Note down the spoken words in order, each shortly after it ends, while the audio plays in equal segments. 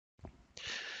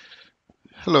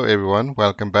Hello everyone,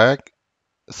 welcome back.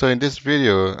 So in this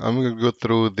video, I'm going to go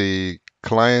through the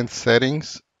client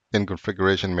settings in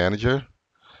Configuration Manager.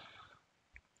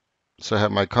 So I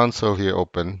have my console here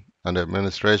open. Under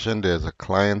Administration, there's a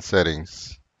Client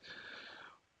Settings.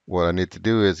 What I need to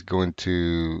do is go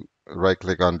into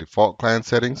right-click on Default Client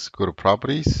Settings, go to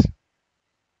Properties.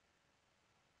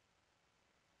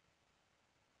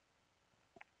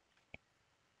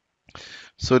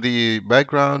 So the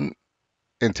background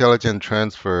intelligent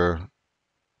transfer,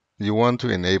 you want to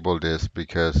enable this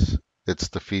because it's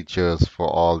the features for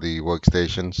all the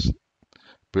workstations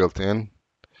built in.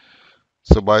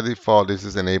 So by default, this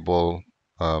is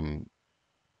um,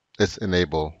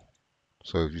 enable.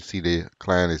 So if you see the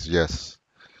client is yes.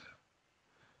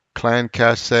 Client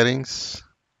cache settings.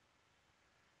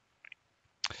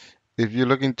 If you're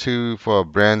looking for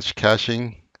branch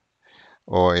caching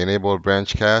or enable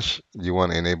branch cache, you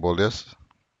want to enable this.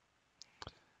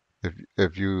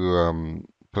 If you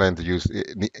plan to use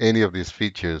any of these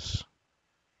features,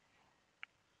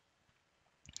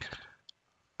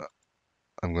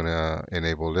 I'm gonna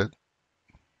enable it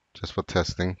just for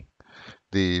testing.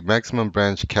 The maximum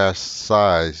branch cache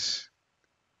size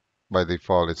by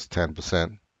default is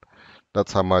 10%.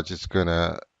 That's how much it's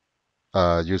gonna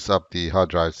use up the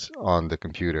hard drives on the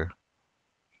computer.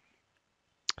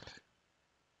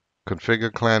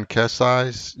 Configure client cache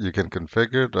size. You can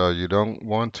configure it or you don't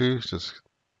want to. Just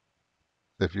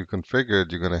if you configure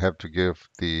it, you're gonna have to give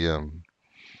the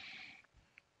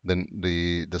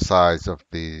size of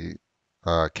the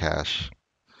cache.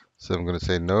 So I'm gonna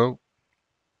say no.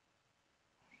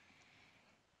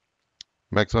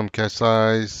 Maximum cache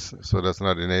size. So that's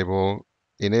not enabled.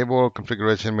 Enable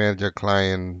configuration manager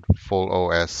client full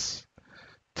OS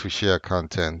to share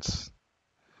contents.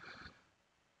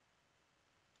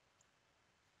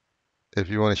 If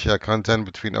you want to share content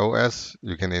between OS,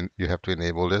 you have to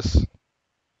enable this.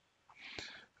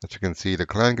 As you can see, the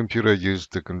client computer use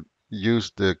the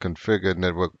configured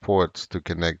network ports to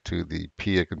connect to the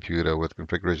peer computer with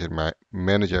configuration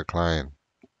manager client.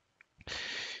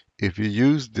 If you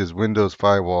use this Windows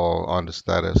firewall on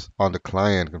the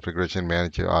client, configuration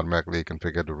manager automatically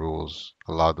configure the rules,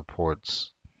 allow the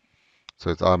ports. So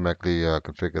it's automatically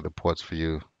configure the ports for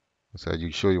you. So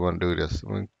you sure you want to do this?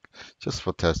 Just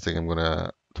for testing, I'm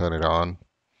gonna turn it on.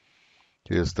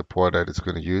 Here's the port that it's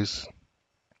going to use.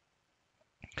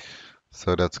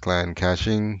 So that's client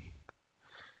caching,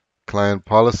 client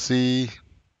policy.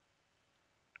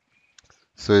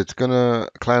 So it's gonna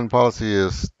client policy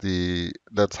is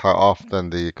that's how often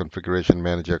the configuration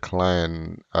manager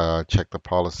client check the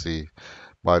policy.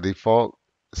 By default,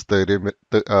 it's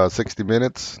 60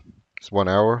 minutes. It's 1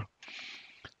 hour.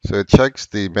 So it checks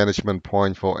the management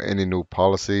point for any new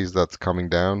policies that's coming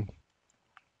down.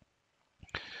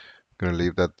 I'm gonna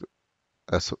leave that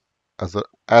as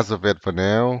as of it for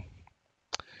now.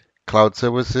 Cloud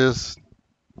services.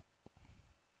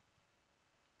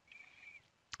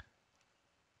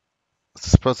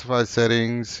 Specify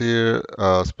settings here.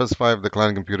 Specify if the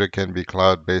client computer can be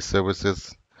cloud-based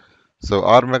services. So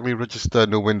automatically register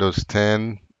new Windows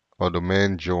 10 or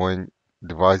domain join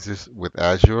devices with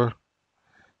Azure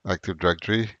Active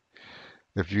Directory.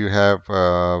 If you have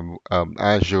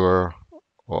Azure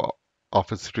or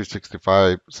Office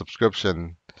 365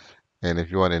 subscription, and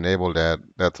if you want to enable that,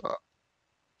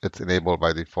 it's enabled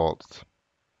by default.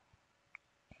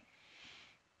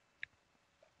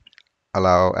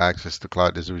 Allow access to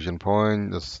cloud distribution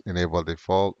point. Just enable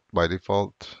default by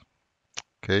default.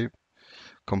 Okay.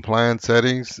 Compliance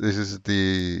settings. This is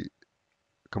the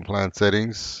compliance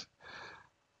settings.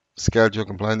 Schedule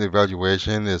compliance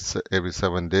evaluation is every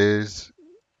 7 days.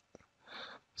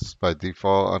 By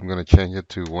default, I'm going to change it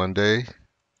to 1 day.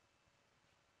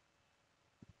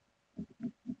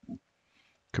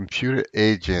 Computer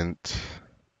agent.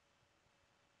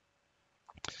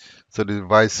 So the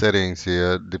device settings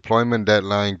here, deployment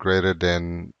deadline greater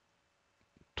than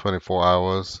 24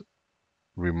 hours,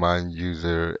 remind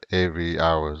user every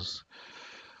hours.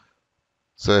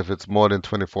 So if it's more than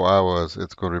 24 hours,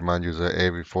 it's going to remind user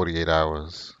every 48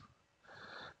 hours.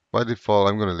 By default,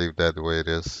 I'm going to leave that the way it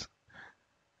is.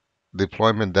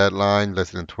 Deployment deadline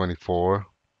less than 24.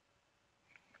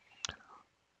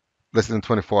 Less than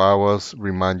 24 hours,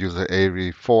 remind user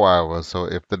every 4 hours. So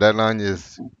if the deadline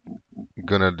is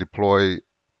going to deploy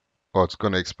or it's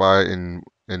going to expire in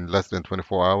less than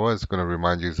 24 hours, it's going to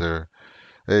remind user,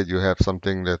 hey, you have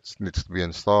something that needs to be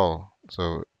installed.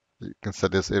 So you can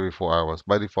set this every 4 hours.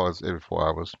 By default, it's every 4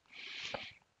 hours.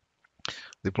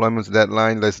 Deployment's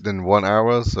deadline less than 1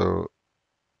 hour, so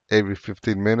every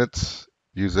 15 minutes,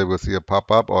 user will see a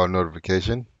pop-up or a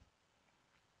notification.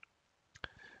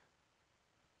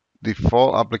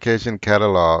 Default application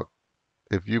catalog.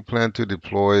 If you plan to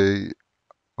deploy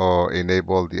or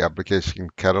enable the application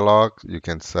catalog, you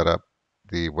can set up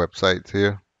the website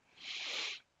here.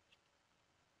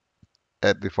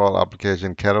 Add default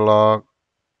application catalog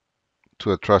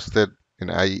to a trusted in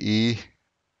IE.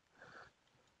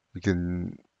 You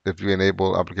can, if you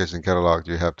enable application catalog,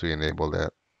 you have to enable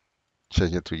that.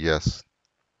 Change it to yes.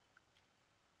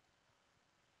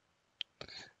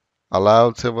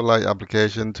 Allow Silverlight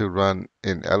application to run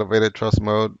in elevated trust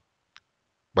mode.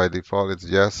 By default, it's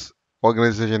yes.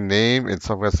 Organization name in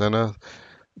Software Center.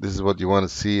 This is what you want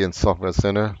to see in Software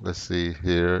Center. Let's see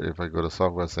here if I go to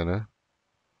Software Center.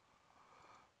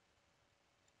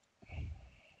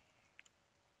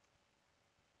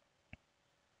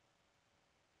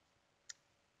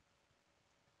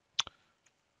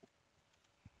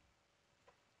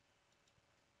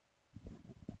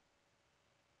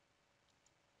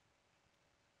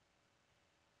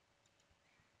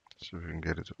 So we can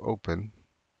get it to open.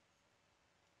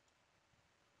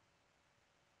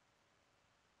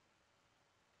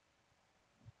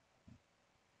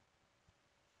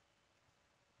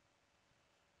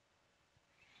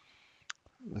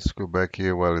 Let's go back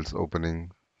here while it's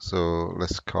opening. So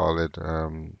let's call it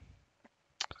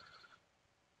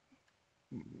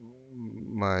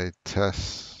my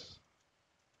test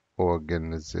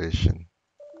organization.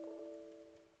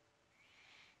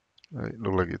 It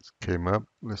looked like it came up.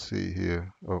 Let's see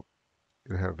here. Oh,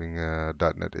 you're having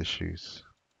 .NET issues.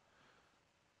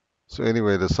 So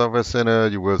anyway, the Software Center,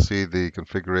 you will see the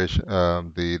configuration,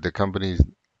 the company's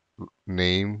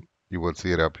name. You will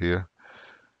see it up here.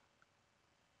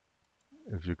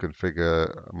 If you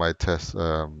configure my test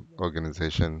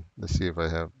organization, let's see if I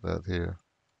have that here.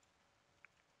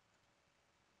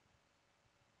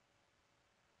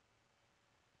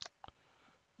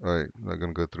 All right, I'm not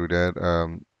gonna go through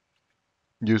that.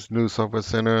 Use new Software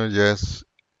Center, yes.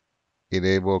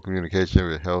 Enable communication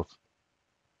with health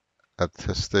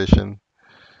attestation,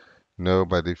 no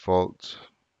by default.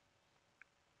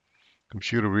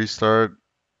 Computer restart,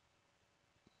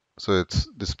 so it's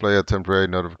display a temporary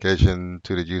notification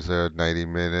to the user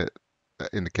 90-minute,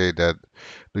 indicate that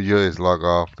the user is logged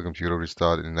off the computer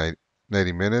restart in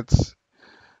 90 minutes.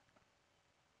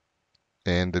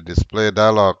 And the display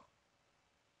dialog,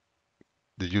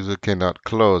 the user cannot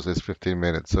close, is 15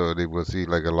 minutes. So they will see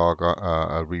like a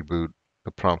a reboot,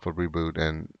 a prompt for reboot,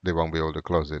 and they won't be able to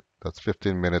close it. That's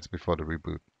 15 minutes before the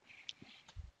reboot.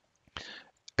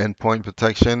 Endpoint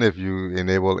protection, if you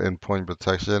enable endpoint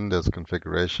protection, there's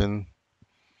configuration.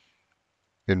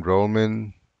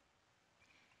 Enrollment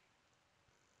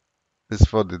is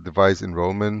for the device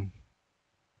enrollment.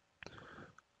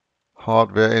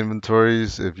 Hardware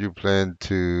inventories, if you plan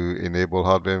to enable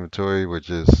hardware inventory, which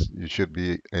is you should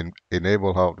be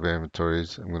enable hardware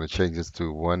inventories. I'm going to change this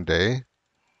to 1 day.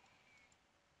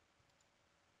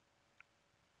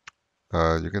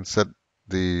 You can set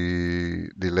the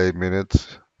delay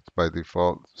minutes by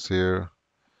default here.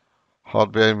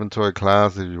 Hardware inventory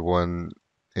class, if you want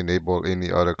enable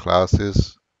any other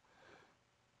classes,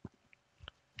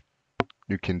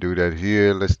 you can do that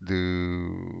here. Let's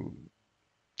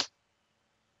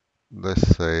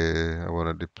say I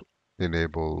want to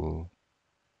enable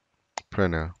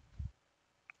printer,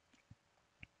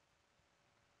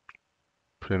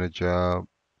 printer job,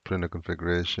 printer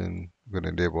configuration. I'm going to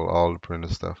enable all the printer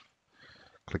stuff.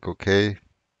 Click OK.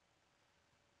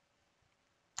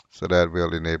 So that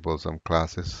will enable some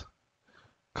classes.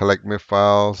 Collect MIF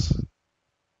files.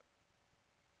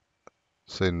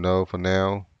 Say no for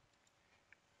now.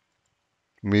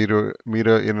 Meter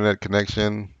internet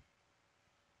connection.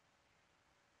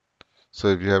 So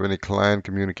if you have any client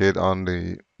communicate on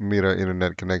the meter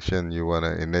internet connection, you want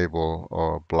to enable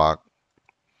or block.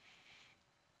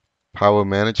 Power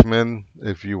management,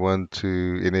 if you want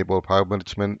to enable power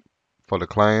management for the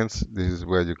clients, this is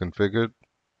where you configure it.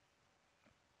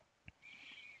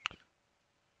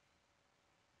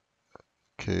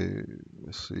 Okay,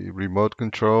 let's see. Remote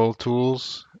control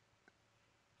tools,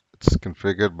 it's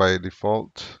configured by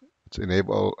default. It's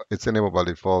enabled by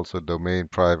default, so domain,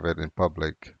 private, and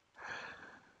public.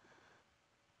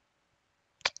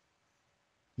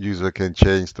 User can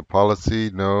change the policy,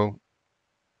 no.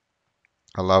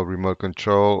 Allow remote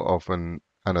control of an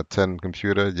unattended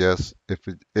computer, yes.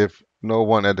 If no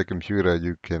one at the computer,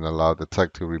 you can allow the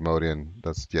tech to remote in,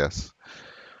 that's yes.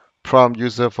 Prompt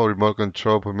user for remote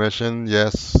control permission,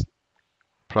 yes.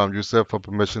 Prompt user for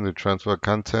permission to transfer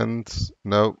contents,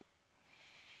 no.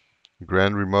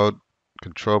 Grant remote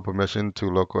control permission to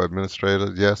local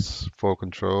administrator, yes. Full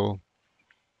control.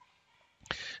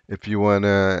 If you want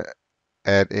to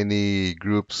add any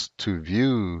groups to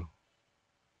view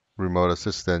remote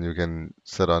assistant, you can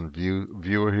set on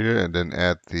viewer here and then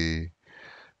add the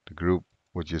group,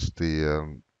 which is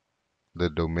the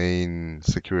domain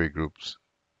security groups.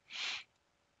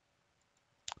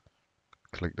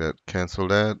 Click that, cancel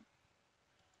that.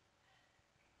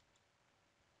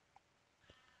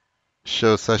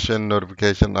 Show session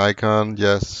notification icon,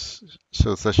 yes.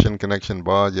 Show session connection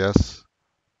bar, yes.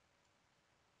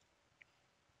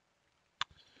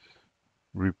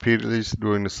 Repeatedly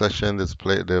during the session,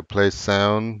 the play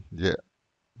sound, yeah.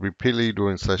 Repeatedly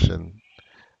during session.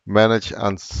 Manage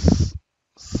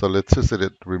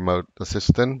unsolicited remote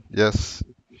assistant, yes.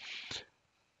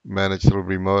 Manage the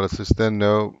remote assistant,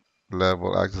 no.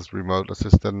 Level access remote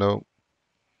assistant, no.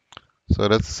 So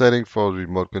that's the setting for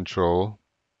remote control.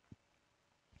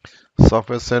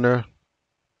 Software center,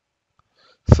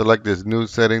 select this new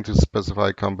setting to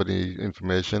specify company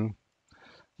information.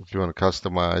 If you want to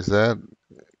customize that,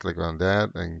 click on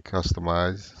that and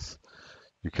customize.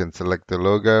 You can select the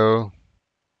logo,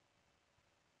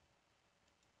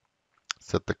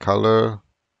 set the color,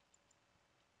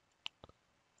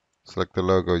 select the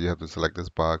logo. You have to select this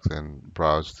box and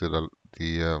browse to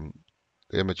the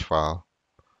image file.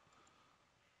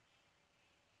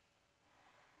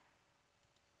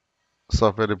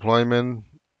 Software deployment,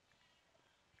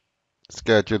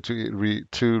 scheduled to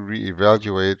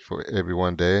reevaluate for every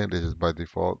 1 day. This is by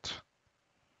default.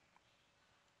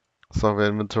 Software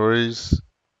inventories,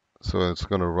 so it's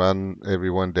going to run every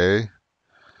 1 day.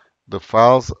 The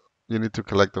files, you need to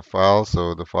collect the file.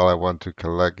 So the file I want to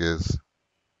collect is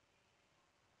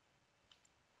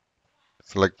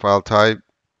select file type.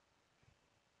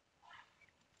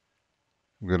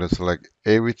 I'm going to select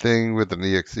everything with an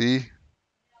exe.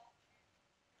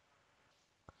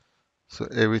 So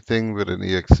everything with an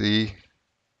exe.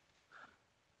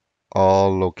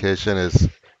 All location is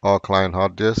all client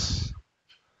hard disk.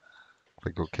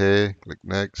 Click OK, click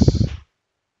next.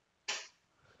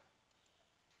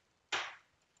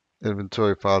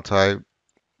 Inventory file type,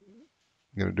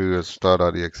 I'm going to do a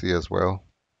start.exe as well.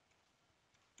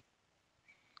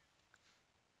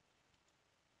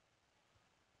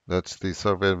 That's the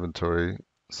software inventory.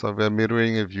 Software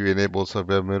metering, if you enable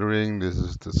software metering, this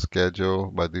is the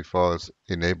schedule. By default, it's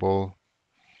enable.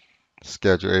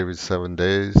 Schedule every 7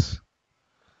 days.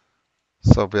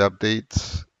 Software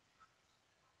updates.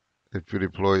 If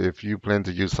you plan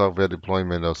to use software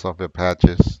deployment or software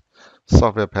patches,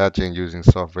 software patching using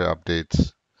software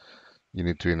updates, you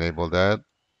need to enable that.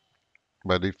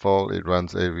 By default, it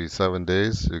runs every 7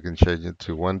 days. You can change it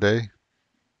to 1 day.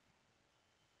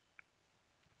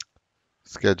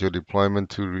 Schedule deployment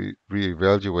to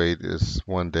reevaluate is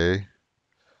 1 day.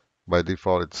 By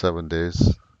default, it's 7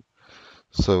 days.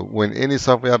 So when any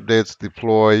software updates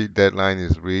deploy deadline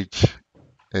is reached,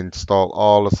 install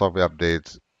all the software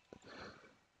updates.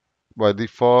 By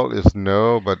default, it's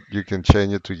no, but you can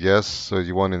change it to yes. So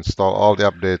you want to install all the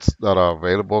updates that are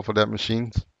available for that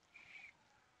machine.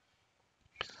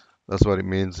 That's what it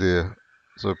means here.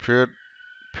 So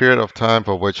period of time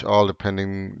for which all the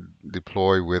pending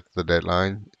deploy with the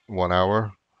deadline, 1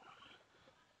 hour.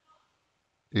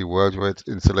 Evaluate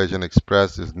installation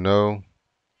express is no.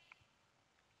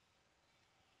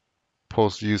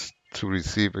 Post use to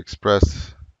receive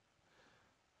express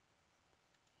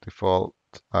default.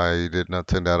 I did not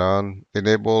turn that on.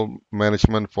 Enable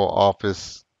management for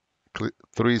Office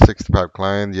 365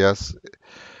 client. Yes.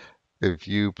 If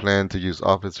you plan to use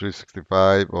Office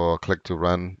 365 or click to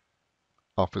run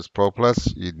Office Pro Plus,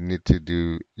 you need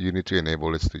to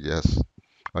enable this to yes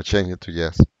or change it to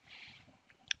yes.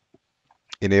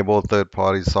 Enable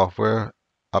third-party software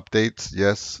updates.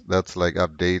 Yes, that's like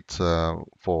updates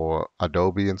for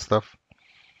Adobe and stuff.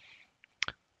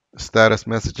 Status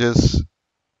messages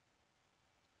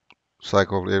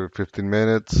cycle every 15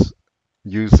 minutes.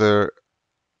 User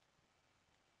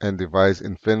and device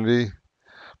infinity.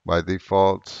 By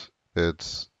default,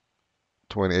 it's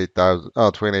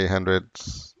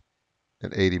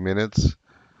 2880 minutes.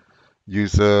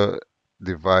 User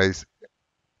device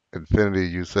infinity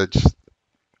usage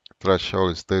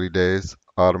threshold is 30 days.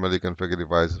 Automatically configure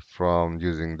device from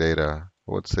using data.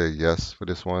 I would say yes for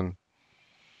this one.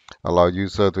 Allow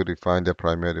user to define their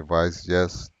primary device.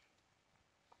 Yes.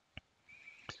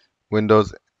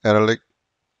 Windows Analytic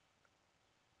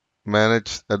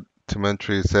manage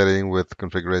telemetry setting with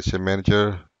configuration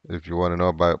manager. If you want to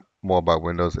know more about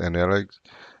Windows Analytics,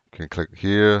 you can click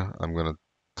here. I'm going to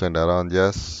turn that on.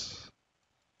 Yes.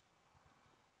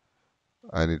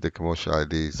 I need the commercial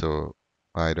ID, so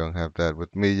I don't have that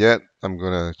with me yet. I'm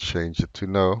going to change it to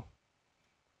no.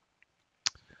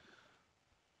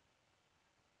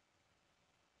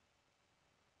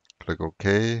 Click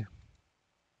OK.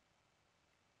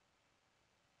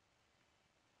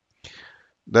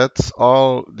 that's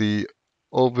all the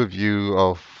overview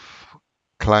of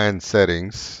client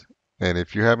settings. And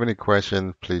if you have any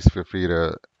questions, please feel free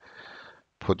to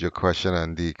put your question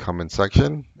in the comment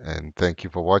section. And thank you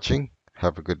for watching.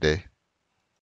 Have a good day.